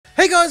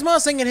guys,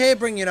 Marsingin here,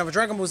 bringing you another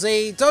Dragon Ball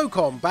Z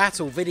Dokkan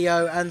battle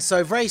video, and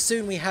so very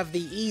soon we have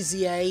the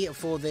EZA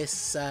for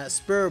this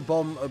Spirit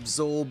Bomb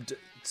absorbed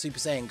Super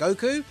Saiyan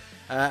Goku,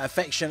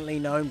 affectionately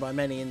known by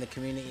many in the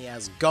community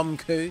as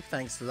Gumku,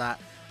 thanks to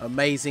that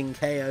amazing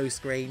KO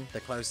screen,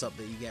 the close-up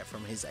that you get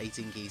from his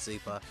 18-key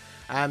super.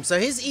 So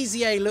his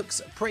EZA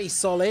looks pretty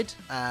solid.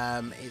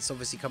 It's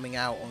obviously coming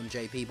out on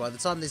JP. By the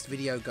time this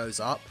video goes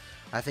up,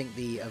 I think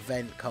the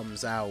event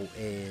comes out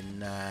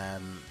in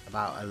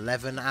about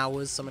 11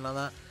 hours, something like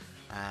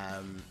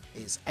that.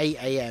 It's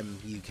 8 AM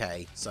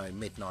UK, so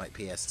midnight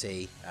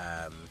PST.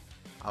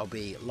 I'll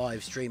be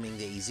live streaming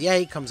the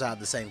EZA. Comes out at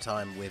the same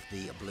time with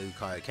the Blue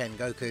Kaioken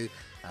Goku.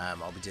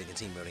 I'll be doing a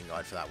team building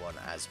guide for that one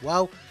as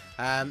well.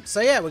 So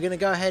yeah, we're going to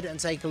go ahead and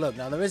take a look.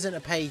 Now, there isn't a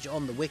page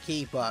on the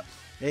wiki, but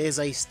it is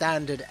a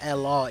standard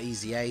LR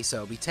EZA, so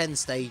it'll be 10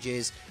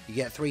 stages. You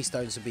get 3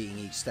 stones for beating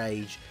each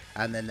stage,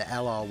 and then the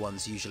LR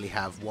ones usually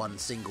have one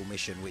single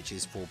mission, which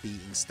is for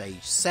beating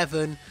stage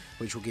 7,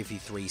 which will give you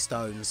 3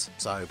 stones.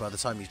 So by the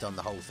time you've done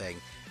the whole thing,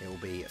 it will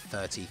be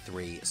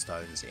 33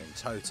 stones in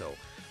total.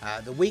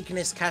 The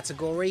weakness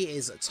category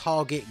is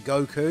Target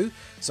Goku.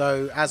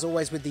 So as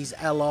always with these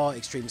LR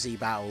Extreme Z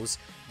battles,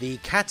 the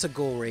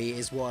category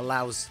is what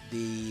allows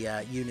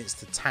the units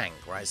to tank,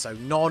 right? So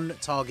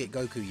non-Target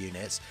Goku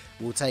units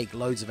will take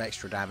loads of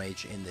extra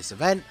damage in this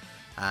event.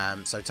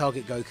 So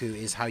Target Goku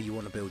is how you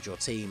want to build your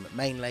team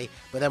mainly,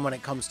 but then when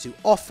it comes to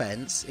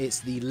offense,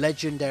 it's the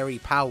legendary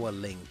power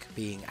link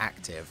being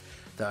active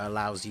that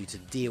allows you to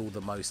deal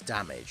the most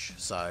damage.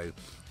 So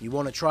you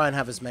want to try and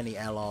have as many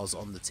LRs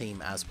on the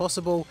team as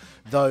possible,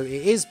 though it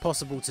is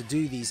possible to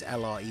do these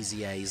LR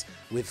EZAs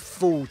with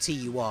full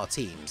TUR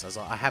teams, as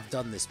I have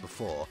done this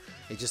before.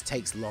 It just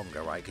takes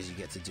longer, right, because you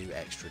get to do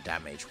extra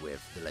damage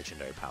with the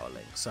legendary power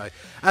link. So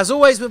as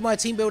always with my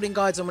team building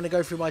guides, I'm going to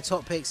go through my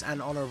top picks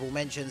and honourable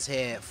mentions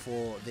here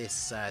for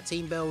this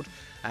team build.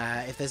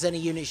 If there's any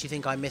units you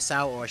think I miss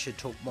out or I should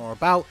talk more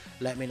about,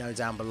 let me know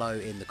down below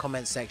in the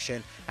comments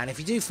section. And if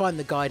you do find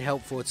the guide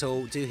helpful at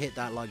all, do hit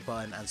that like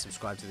button and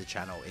subscribe to the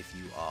channel if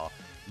you are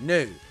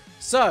new.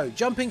 So,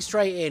 jumping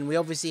straight in, we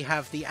obviously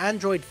have the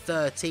Android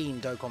 13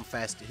 Dokkan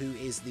Fest, who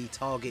is the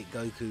Target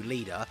Goku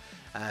leader.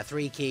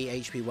 3 key,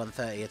 HP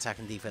 130, attack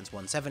and defense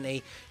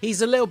 170.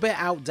 He's a little bit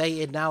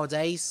outdated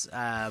nowadays,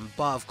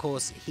 but of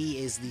course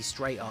he is the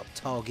straight up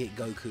Target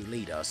Goku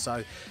leader.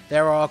 So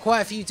there are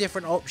quite a few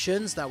different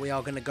options that we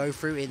are going to go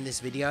through in this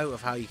video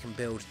of how you can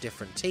build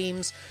different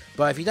teams.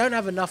 But if you don't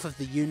have enough of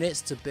the units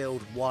to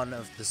build one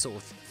of the sort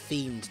of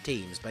themed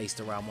teams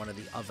based around one of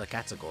the other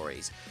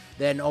categories,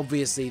 then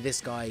obviously this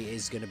guy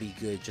is going to be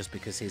good just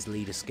because his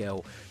leader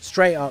skill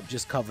straight up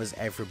just covers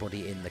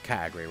everybody in the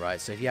category,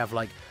 right? So if you have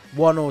like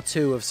 1 or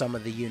 2 of some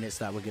of the units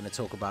that we're going to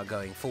talk about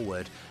going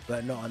forward,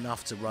 but not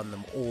enough to run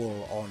them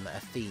all on a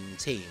themed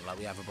team, like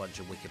we have a bunch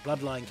of Wicked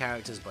Bloodline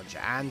characters, a bunch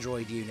of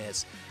Android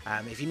units,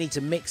 if you need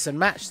to mix and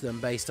match them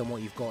based on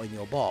what you've got in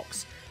your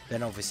box,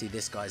 then obviously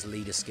this guy's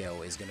leader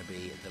skill is going to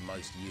be the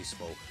most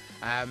useful.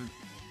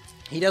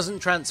 He doesn't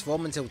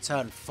transform until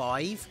turn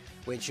 5,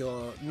 which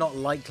you're not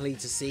likely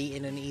to see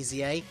in an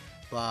EZA,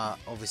 but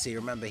obviously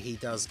remember he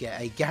does get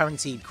a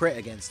guaranteed crit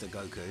against a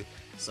Goku,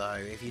 so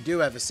if you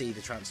do ever see the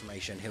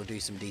transformation, he'll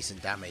do some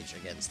decent damage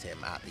against him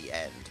at the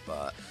end,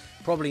 but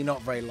probably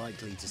not very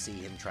likely to see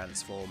him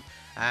transform.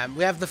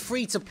 We have the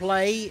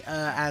free-to-play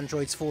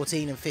Androids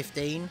 14 and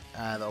 15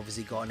 that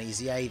obviously got an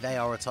EZA. They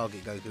are a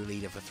Target Goku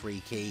leader for 3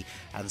 key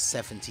and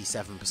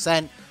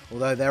 77%,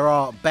 although there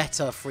are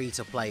better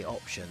free-to-play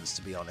options,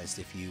 to be honest,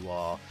 if you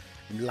are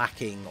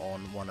lacking on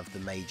one of the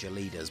major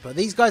leaders. But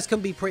these guys can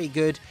be pretty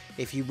good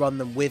if you run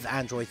them with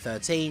Android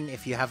 13.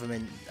 If you have them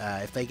in,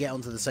 if they get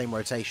onto the same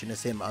rotation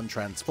as him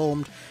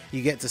untransformed,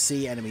 you get to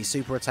see enemy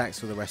super attacks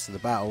for the rest of the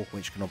battle,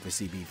 which can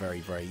obviously be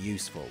very, very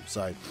useful.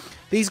 So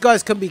these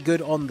guys can be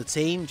good on the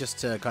team just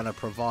to kind of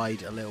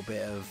provide a little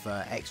bit of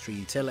extra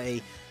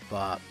utility,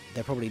 but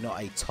they're probably not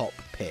a top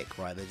pick,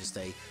 right? They're just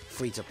a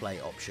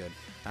free-to-play option.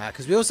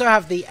 Because we also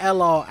have the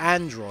LR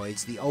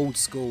androids, the old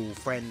school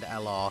friend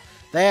LR.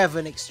 They have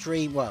an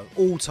extreme, well,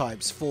 all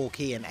types 4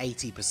 key and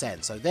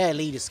 80%, so their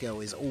leader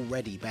skill is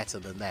already better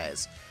than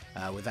theirs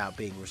without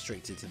being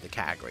restricted to the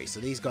category. So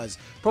these guys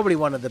probably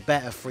one of the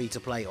better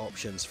free-to-play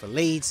options for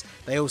leads.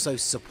 They also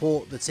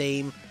support the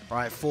team,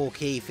 right? 4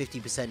 key,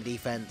 50%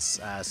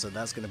 defense, so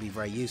that's going to be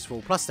very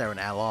useful. Plus they're an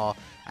LR,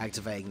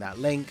 activating that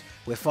link.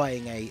 We're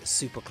fighting a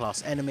super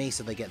class enemy,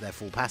 so they get their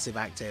full passive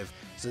active.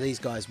 So these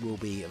guys will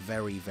be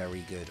very,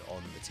 very good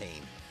on the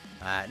team.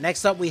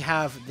 Next up we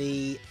have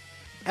the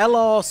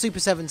LR Super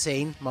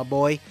 17, my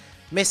boy.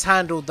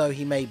 Mishandled though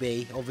he may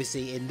be,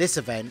 obviously in this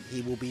event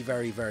he will be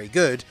very, very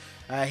good.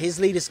 His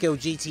leader skill,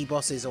 GT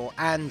bosses or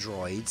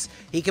androids,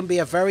 he can be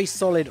a very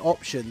solid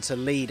option to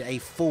lead a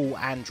full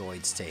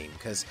androids team,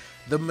 because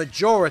the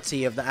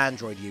majority of the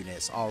android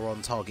units are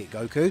on Target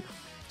Goku.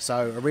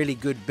 So a really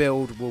good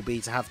build will be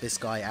to have this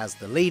guy as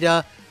the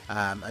leader,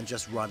 and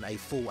just run a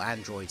full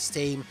androids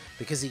team.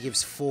 Because he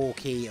gives 4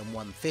 key and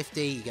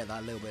 150, you get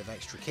that little bit of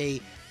extra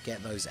key,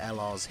 get those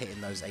LRs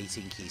hitting those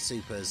 18 key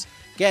supers,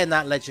 getting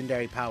that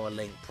legendary power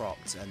link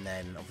propped, and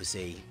then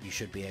obviously you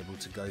should be able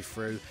to go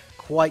through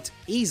quite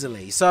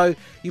easily. So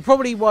you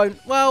probably won't,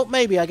 well,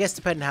 maybe, I guess,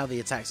 depending how the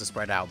attacks are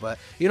spread out, but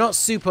you're not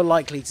super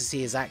likely to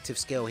see his active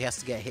skill. He has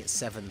to get hit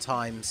 7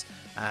 times,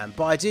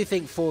 but I do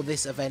think for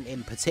this event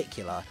in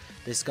particular,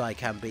 this guy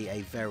can be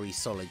a very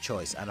solid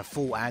choice, and a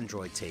full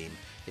android team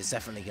is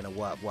definitely going to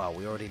work well.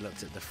 We already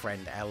looked at the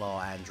friend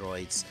LR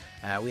androids.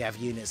 We have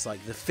units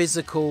like the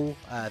physical,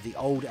 the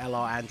old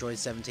LR android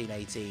 17,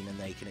 18, and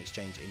they can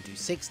exchange into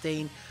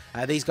 16.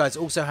 These guys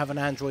also have an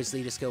android's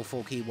leader skill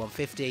 4 key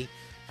 150.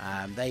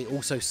 They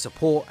also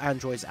support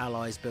androids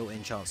allies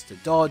built-in chance to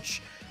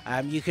dodge.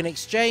 You can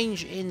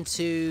exchange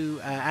into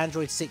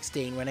Android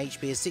 16 when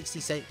HP is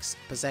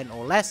 66%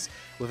 or less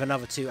with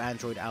another 2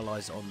 Android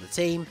allies on the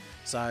team.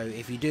 So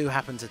if you do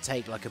happen to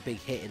take like a big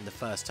hit in the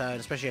first turn,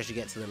 especially as you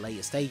get to the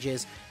later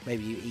stages,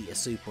 maybe you eat a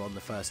super on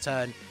the first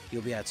turn,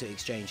 you'll be able to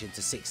exchange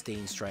into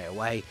 16 straight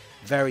away.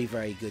 Very,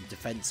 very good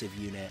defensive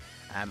unit.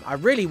 I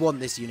really want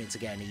this unit to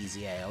get an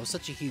easy A. I was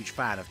such a huge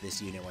fan of this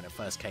unit when it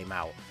first came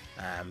out.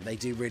 They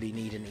do really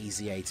need an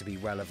easy A to be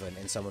relevant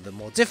in some of the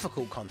more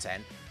difficult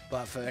content,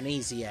 but for an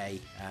easy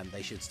A,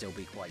 they should still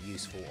be quite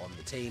useful on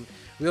the team.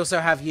 We also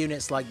have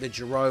units like the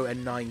Giro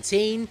and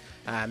 19.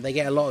 They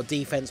get a lot of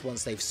defense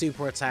once they've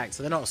super attacked,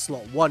 so they're not a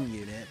slot 1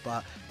 unit,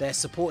 but they're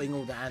supporting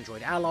all the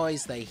android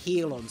allies. They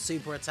heal on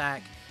super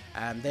attack.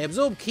 They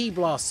absorb Ki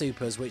Blast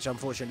supers, which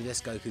unfortunately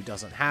this Goku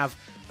doesn't have,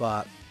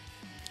 but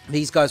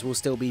these guys will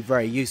still be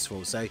very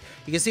useful. So you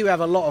can see we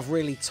have a lot of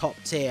really top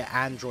tier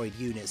android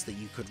units that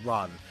you could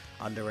run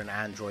under an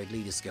android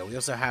leader skill. We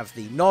also have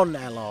the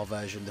non-LR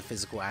version, the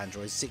physical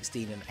androids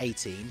 16 and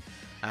 18.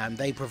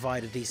 They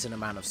provide a decent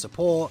amount of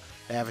support.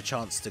 They have a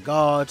chance to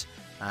guard.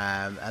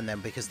 And then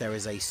because there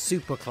is a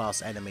super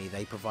class enemy,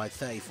 they provide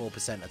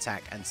 34%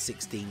 attack and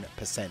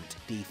 16%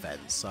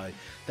 defense. So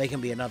they can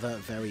be another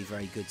very,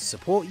 very good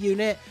support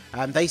unit.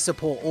 They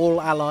support all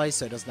allies,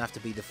 so it doesn't have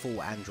to be the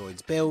full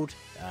androids build.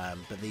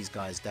 But these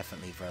guys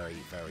definitely very,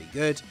 very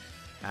good.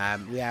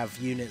 We have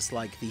units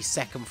like the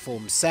second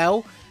form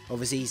Cell.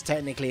 Obviously, he's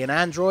technically an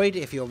android.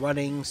 If you're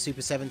running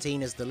Super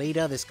 17 as the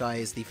leader, this guy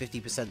is the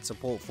 50%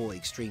 support for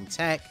extreme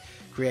tech.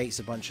 Creates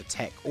a bunch of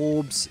tech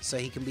orbs, so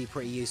he can be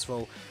pretty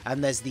useful.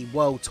 And there's the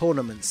World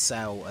Tournament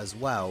Cell as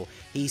well.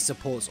 He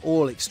supports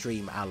all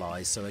extreme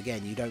allies, so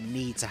again, you don't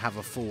need to have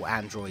a full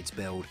androids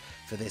build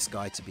for this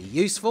guy to be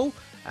useful.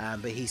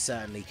 But he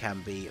certainly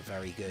can be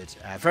very good.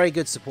 Very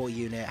good support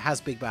unit,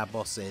 has big bad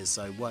bosses,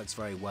 so works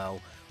very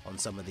well on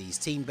some of these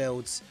team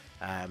builds.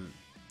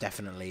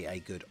 Definitely a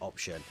good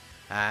option.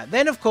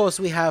 Then, of course,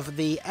 we have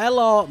the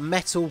LR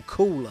Metal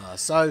Cooler.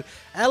 So,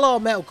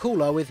 LR Metal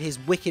Cooler, with his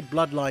Wicked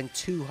Bloodline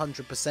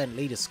 200%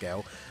 leader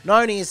skill,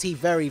 not only is he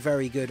very,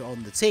 very good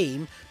on the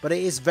team, but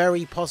it is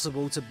very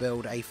possible to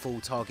build a full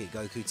target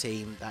Goku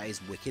team that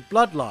is Wicked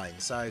Bloodline.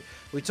 So,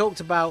 we talked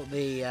about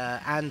the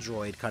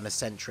Android kind of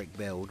centric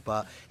build,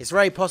 but it's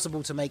very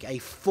possible to make a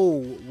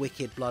full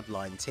Wicked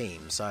Bloodline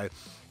team. So,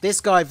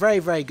 this guy, very,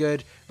 very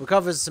good.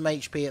 Recovers some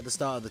HP at the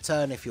start of the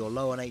turn if you're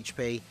low on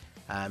HP.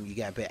 You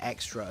get a bit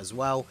extra as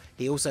well.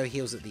 He also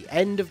heals at the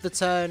end of the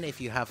turn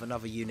if you have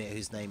another unit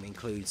whose name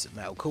includes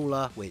Metal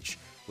Cooler, which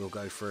we'll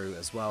go through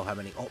as well, how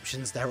many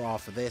options there are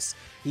for this.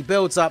 He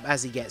builds up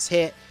as he gets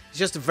hit. He's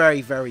just a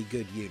very, very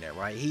good unit,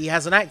 right? He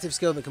has an active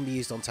skill that can be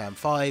used on turn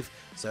 5,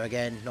 so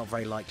again, not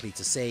very likely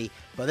to see.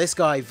 But this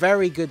guy,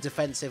 very good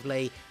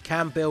defensively,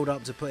 can build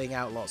up to putting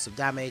out lots of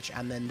damage,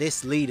 and then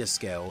this leader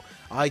skill,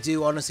 I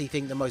do honestly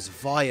think the most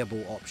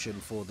viable option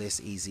for this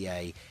Easy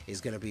A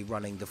is going to be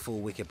running the full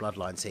Wicked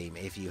Bloodline team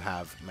if you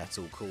have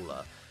Metal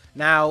Cooler.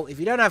 Now, if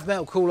you don't have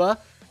Metal Cooler,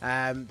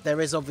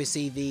 there is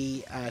obviously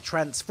the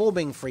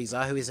Transforming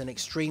Frieza, who is an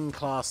Extreme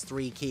Class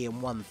 3 key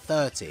and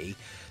 130.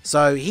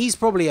 So he's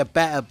probably a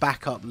better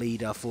backup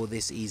leader for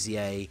this Easy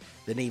A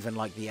than even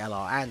like the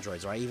LR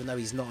androids, right? Even though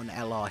he's not an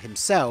LR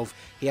himself,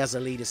 he has a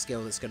leader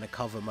skill that's going to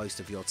cover most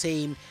of your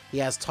team. He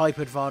has type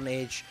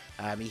advantage,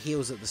 he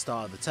heals at the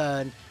start of the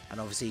turn, and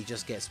obviously he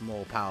just gets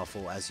more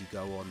powerful as you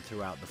go on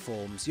throughout the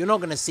forms. You're not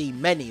going to see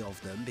many of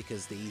them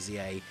because the Easy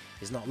A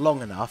is not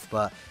long enough,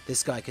 but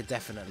this guy could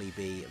definitely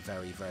be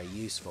very, very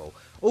useful.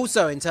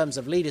 Also, in terms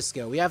of leader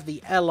skill, we have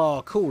the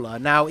LR Cooler.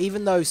 Now,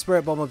 even though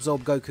Spirit Bomb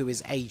Absorb Goku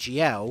is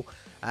AGL,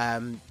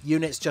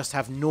 units just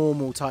have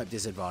normal type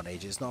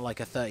disadvantage. It's not like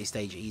a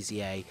 30-stage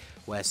Easy A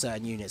where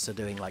certain units are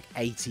doing like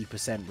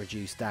 80%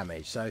 reduced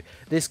damage. So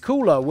this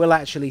Cooler will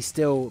actually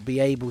still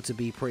be able to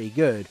be pretty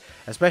good,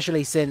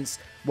 especially since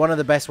one of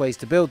the best ways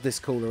to build this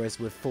Cooler is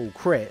with full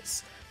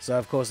crits. So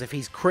of course, if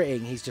he's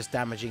critting, he's just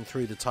damaging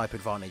through the type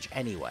advantage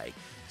anyway.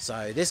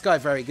 So this guy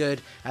very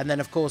good. And then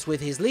of course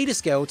with his leader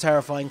skill,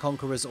 Terrifying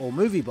Conquerors or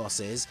Movie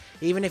Bosses,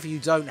 even if you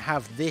don't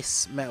have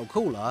this Metal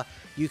Cooler,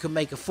 you can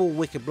make a full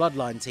Wicked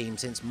Bloodline team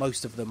since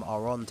most of them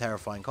are on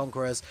Terrifying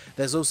Conquerors.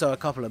 There's also a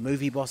couple of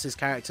Movie Bosses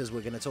characters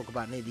we're going to talk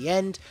about near the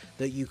end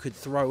that you could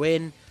throw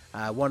in.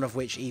 one of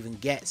which even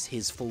gets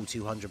his full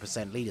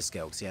 200% leader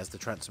skill, because he has the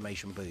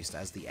transformation boost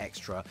as the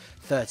extra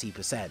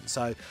 30%.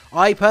 So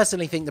I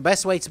personally think the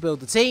best way to build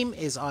the team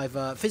is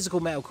either Physical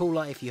Metal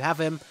Cooler if you have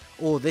him,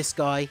 or this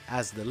guy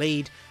as the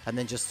lead, and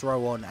then just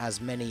throw on as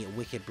many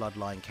Wicked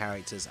Bloodline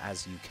characters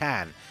as you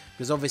can.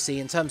 Because obviously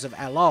in terms of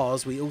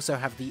LRs, we also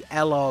have the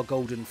LR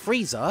Golden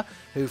Frieza,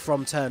 who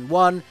from turn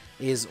 1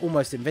 is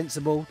almost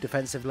invincible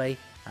defensively.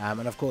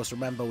 And of course,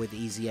 remember, with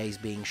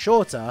EZAs being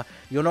shorter,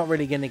 you're not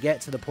really going to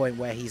get to the point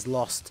where he's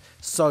lost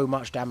so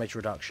much damage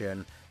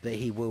reduction that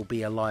he will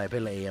be a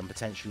liability and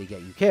potentially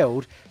get you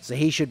killed. So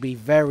he should be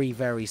very,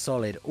 very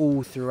solid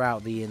all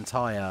throughout the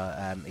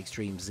entire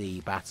Extreme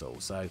Z battle.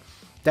 So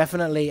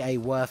definitely a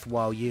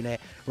worthwhile unit.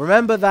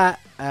 Remember that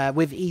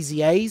with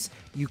EZAs,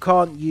 you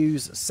can't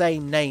use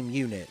same name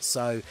units.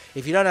 So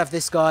if you don't have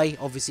this guy,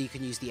 obviously you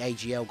can use the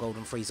AGL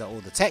Golden Frieza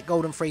or the Tech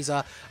Golden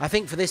Frieza. I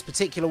think for this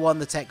particular one,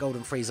 the Tech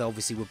Golden Frieza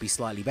obviously would be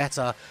slightly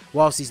better.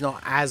 Whilst he's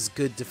not as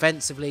good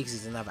defensively, because he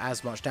doesn't have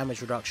as much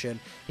damage reduction,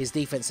 his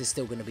defense is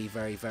still going to be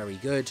very, very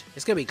good.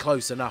 It's going to be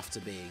close enough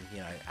to being,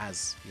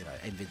 as,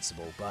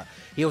 invincible. But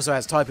he also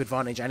has type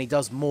advantage, and he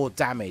does more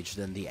damage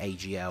than the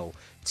AGL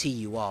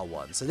TUR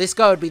one. So this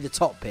guy would be the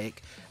top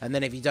pick, and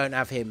then if you don't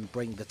have him,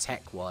 bring the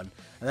Tech one.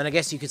 And then I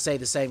guess you could say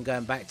the same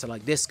going back to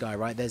like this guy,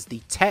 right? There's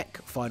the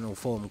Tech Final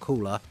Form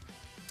Cooler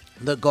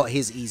that got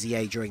his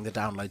EZA during the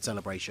download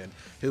celebration,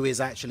 who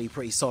is actually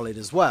pretty solid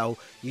as well.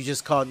 You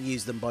just can't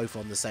use them both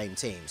on the same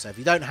team. So if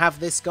you don't have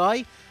this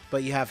guy,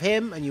 but you have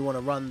him and you want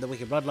to run the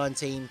Wicked Bloodline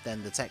team,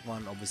 then the Tech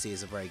one obviously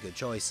is a very good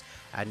choice.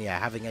 And yeah,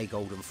 having a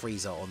Golden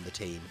Frieza on the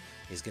team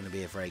is going to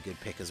be a very good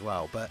pick as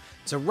well. But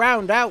to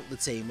round out the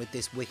team with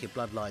this Wicked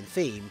Bloodline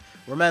theme,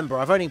 remember,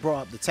 I've only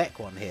brought up the Tech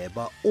one here,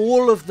 but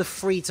all of the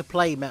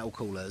free-to-play Metal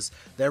Coolers,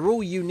 they're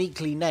all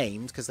uniquely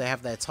named because they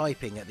have their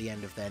typing at the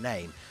end of their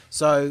name.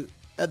 So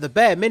at the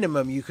bare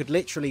minimum, you could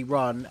literally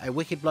run a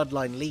Wicked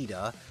Bloodline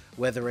leader,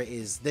 whether it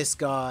is this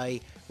guy,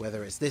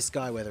 whether it's this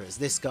guy, whether it's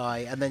this guy,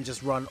 and then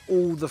just run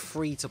all the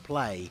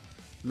free-to-play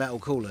Metal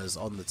Coolers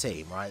on the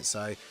team, right?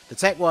 So the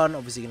Tech one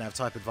obviously gonna have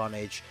type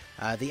advantage.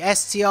 The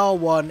STR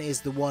one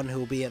is the one who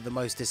will be at the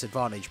most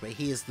disadvantage, but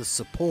he is the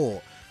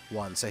support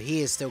one, so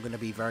he is still going to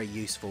be very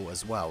useful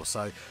as well.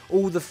 So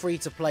all the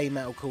free-to-play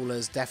Metal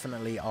Coolers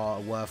definitely are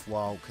a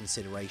worthwhile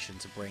consideration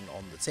to bring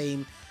on the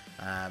team.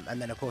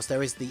 And then of course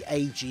there is the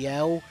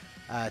AGL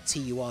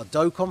TUR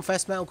Dokkan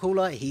Fest Metal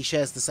Cooler. He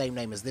shares the same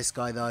name as this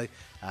guy though,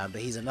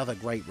 but he's another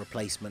great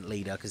replacement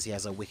leader because he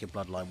has a Wicked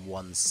Bloodline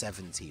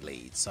 170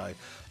 lead. So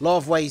a lot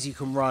of ways you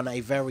can run a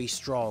very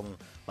strong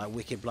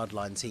Wicked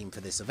Bloodline team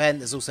for this event.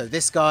 There's also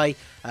this guy.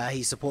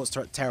 He supports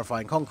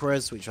Terrifying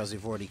Conquerors, which, as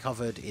we've already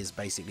covered, is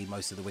basically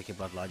most of the Wicked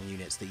Bloodline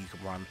units that you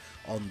can run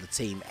on the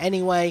team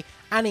anyway.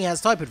 And he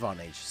has type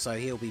advantage, so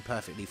he'll be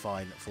perfectly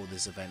fine for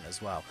this event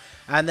as well.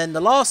 And then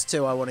the last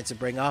two I wanted to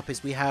bring up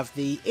is we have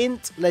the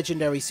Int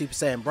Legendary Super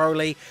Saiyan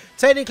Broly.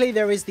 Technically,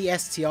 there is the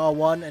STR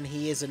one, and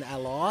he is an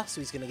LR,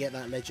 so he's going to get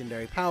that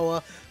legendary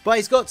power. But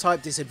he's got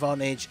type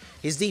disadvantage.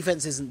 His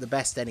defense isn't the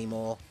best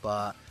anymore,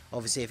 but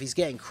obviously, if he's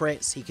getting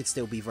crits, he could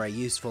still be very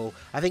useful.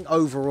 I think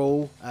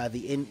overall,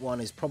 the Int one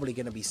is probably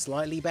going to be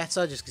slightly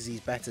better, just because he's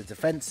better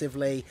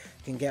defensively,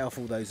 can get off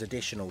all those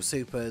additional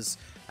supers.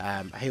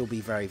 He'll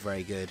be very,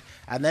 very good.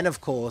 And then,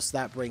 of course,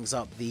 that brings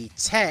up the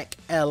Tech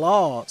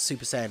LR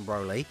Super Saiyan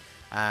Broly.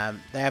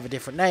 They have a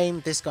different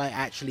name. This guy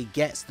actually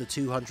gets the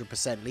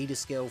 200% leader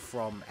skill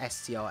from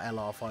STR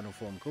LR Final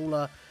Form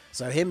Cooler.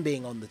 So him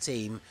being on the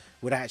team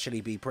would actually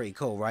be pretty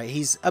cool, right?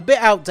 He's a bit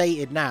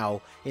outdated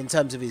now in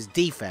terms of his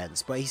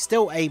defense, but he's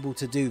still able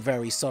to do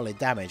very solid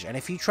damage. And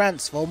if you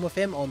transform with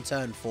him on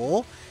turn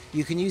 4,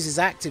 you can use his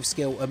active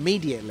skill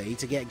immediately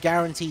to get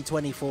guaranteed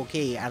 24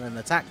 key and an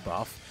attack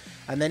buff.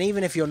 And then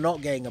even if you're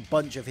not getting a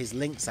bunch of his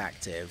links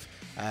active,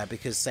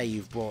 because say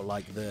you've brought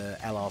like the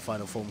LR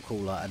Final Form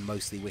Cooler and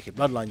mostly Wicked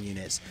Bloodline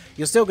units,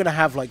 you're still going to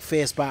have like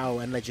Fierce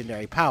Battle and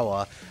Legendary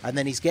Power, and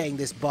then he's getting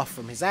this buff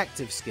from his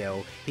active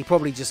skill. He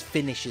probably just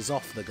finishes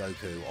off the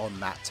Goku on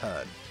that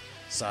turn.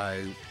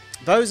 So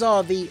those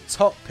are the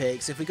top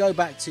picks. If we go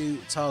back to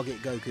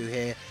Target Goku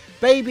here,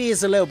 Baby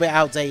is a little bit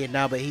outdated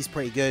now, but he's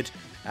pretty good.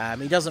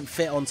 He doesn't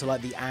fit onto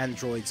like the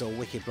androids or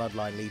Wicked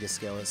Bloodline leader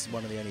skill. It's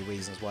one of the only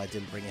reasons why I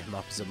didn't bring him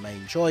up as a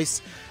main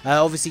choice.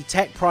 Obviously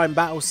Tech Prime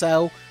Battle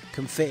Cell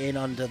can fit in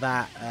under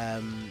that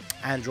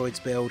androids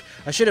build.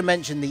 I should have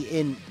mentioned the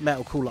In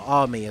Metal Cooler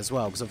Army as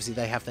well, because obviously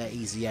they have their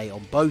EZA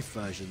on both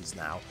versions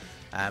now.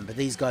 But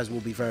these guys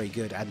will be very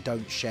good and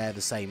don't share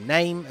the same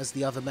name as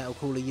the other Metal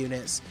Cooler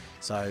units.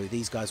 So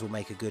these guys will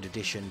make a good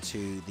addition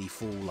to the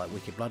full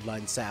Wicked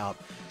Bloodline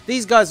setup.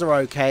 These guys are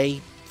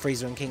okay,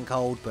 Frieza and King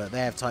Cold, but they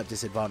have type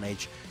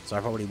disadvantage, so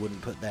I probably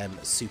wouldn't put them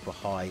super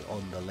high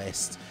on the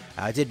list.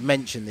 I did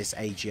mention this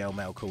AGL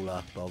Metal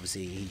Cooler, but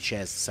obviously he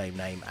shares the same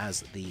name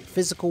as the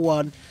physical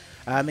one.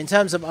 In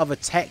terms of other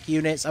tech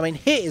units, I mean,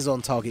 Hit is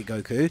on Target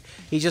Goku.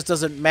 He just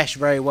doesn't mesh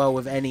very well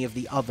with any of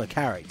the other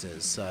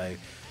characters, so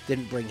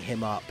didn't bring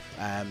him up.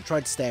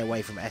 Tried to stay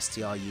away from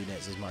STR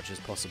units as much as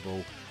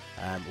possible.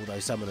 although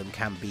some of them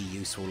can be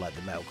useful, like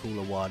the Metal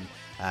Cooler one.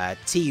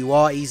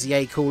 TUR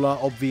EZA Cooler,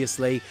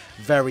 obviously,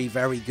 very,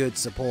 very good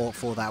support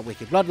for that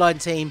Wicked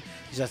Bloodline team.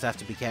 You just have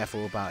to be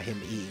careful about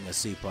him eating a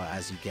super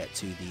as you get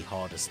to the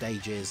harder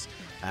stages.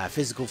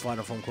 Physical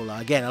Final Form Cooler,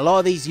 again, a lot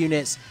of these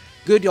units,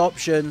 good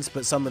options,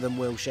 but some of them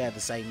will share the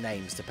same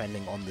names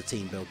depending on the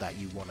team build that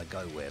you want to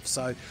go with.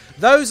 So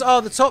those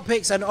are the top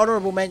picks and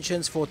honorable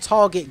mentions for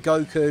Target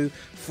Goku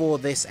for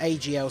this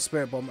AGL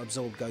Spirit Bomb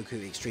Absorbed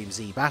Goku Extreme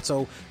Z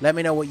battle. Let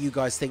me know what you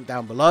guys think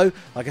down below.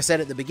 Like I said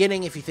at the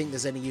beginning, if you think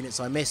there's any units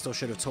I missed or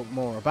should have talked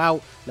more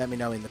about, let me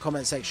know in the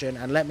comment section,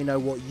 and let me know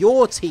what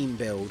your team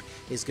build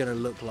is going to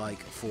look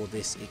like for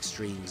this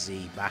Extreme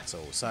Z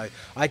battle. So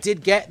I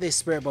did get this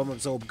Spirit Bomb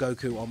Absorbed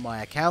Goku on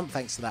my account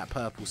thanks to that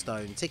purple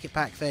stone ticket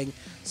pack thing.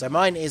 So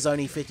mine is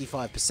only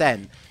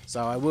 55%,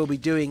 so I will be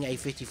doing a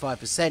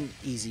 55%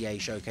 EZA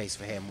showcase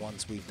for him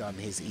once we've done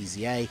his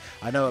EZA.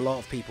 I know a lot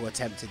of people are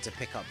tempted to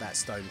pick up that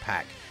stone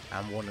pack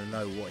and want to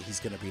know what he's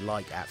going to be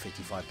like at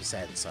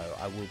 55%, so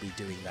I will be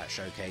doing that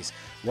showcase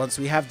once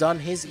we have done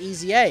his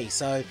EZA.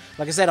 So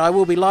like I said, I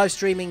will be live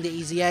streaming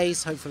the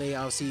EZAs. Hopefully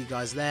I'll see you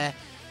guys there.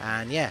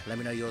 And yeah, let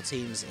me know your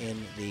teams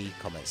in the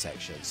comment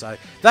section. So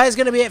that is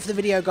going to be it for the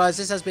video, guys.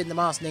 This has been the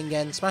Masked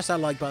Ningen. Smash that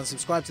like button,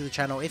 subscribe to the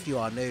channel if you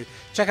are new.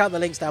 Check out the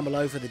links down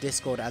below for the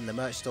Discord and the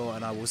merch store,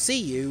 and I will see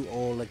you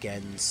all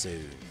again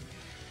soon.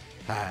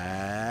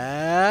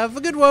 Have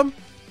a good one.